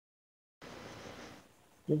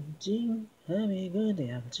Jing, happy good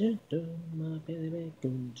afternoon, my baby,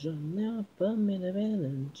 good job now, but me the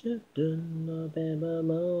villain, children, no paper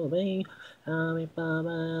moving. Happy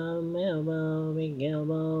Papa, Melbourne, we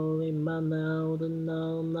elbow, we man out,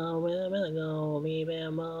 now, where will I go, me,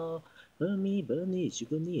 Bamo. Bummy, bunny,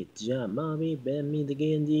 chuguni, jama, we bet me the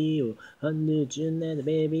candy, 100 net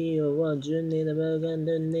baby, or 100 net a bug and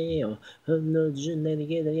the nail. 100 net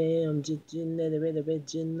get a game, chicken net a bit of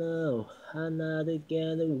bitchin' now. Another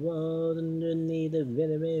get a wall underneath the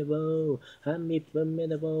very, very low. I'm me from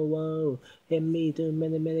the wall. And me too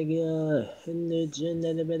many better go. And the chin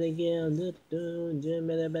and the better go. The two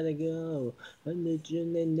better go. And the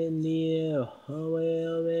chin and then the oh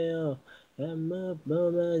well. I'm up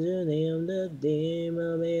on my journey on the team.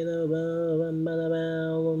 I'm in a bow. I'm about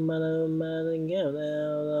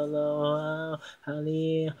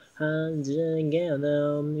honey. I'm just getting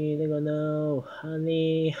down. Need to go now,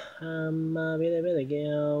 honey. I'm a bit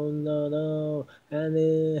girl. No.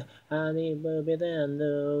 Honey, but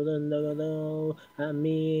no. I'm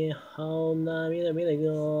me. I'm a bit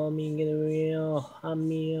girl. Me get real. I'm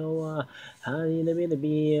me. Honey, the bit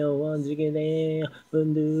once you get there.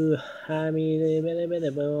 Undo. Hami the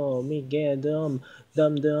better bow, me get dum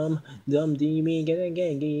dee me get a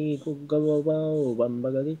gangy, cook go bow, one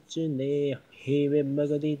bagaditchin, he be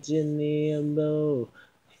bagaditchin and bow.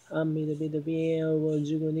 I'm me the bit of beer, what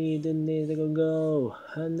you gonna need, the need to go.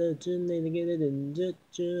 And the chin to get it in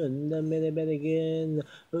and the better again.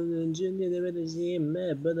 And the chin the better see,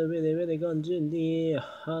 mad, but the better gone chin dear.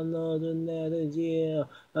 I know the net is here.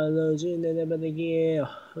 I know chin the better gear.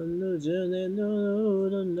 And the chin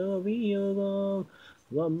no, be over.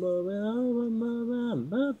 One more,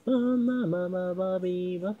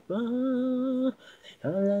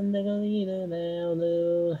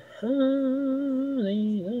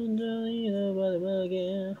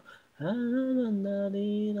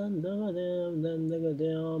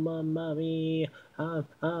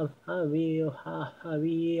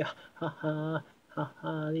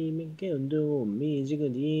 Happy mình kêu đồ mi chỉ có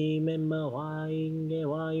đi men mà hoài nghe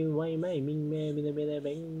hoài mày mình mê bên bên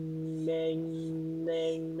bên bên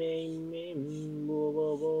bên bên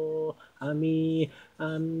bo ami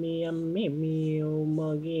mi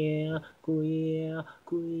mà kia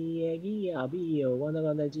kia bi wanna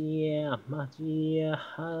ga chia mà chia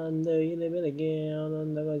han đời bên bên kia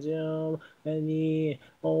nó có cho any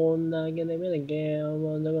on I get a bit of girl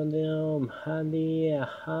on the condom, handy,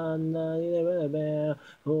 Hana, a bear,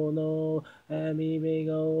 oh no, happy big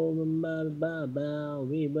old baba,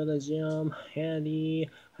 we better jump, handy,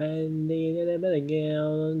 a better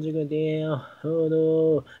girl on the deal, oh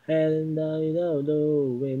no, and I don't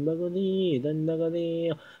know, when Bagodi, then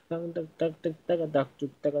Bagodi. Tang tak tak tak tak tak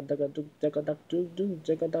tuk tak tak tuk tak tak tuk tuk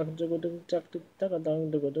tak tak tuk tuk tak tuk tak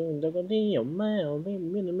tak tuk tuk tak di ma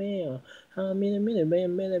me ha me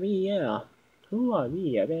be yeah who are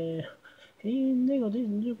we be in the good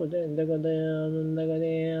in the good in the good in the good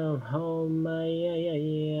oh my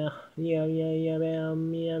yeah me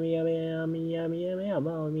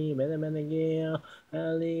about me better yeah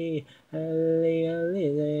Ali,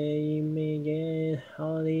 me get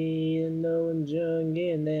Ali, no one jung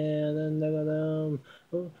in there, and the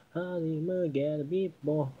oh, Ali, me get a beep,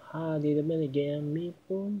 boy, Ali, the minute again, beep,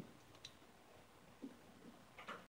 boom.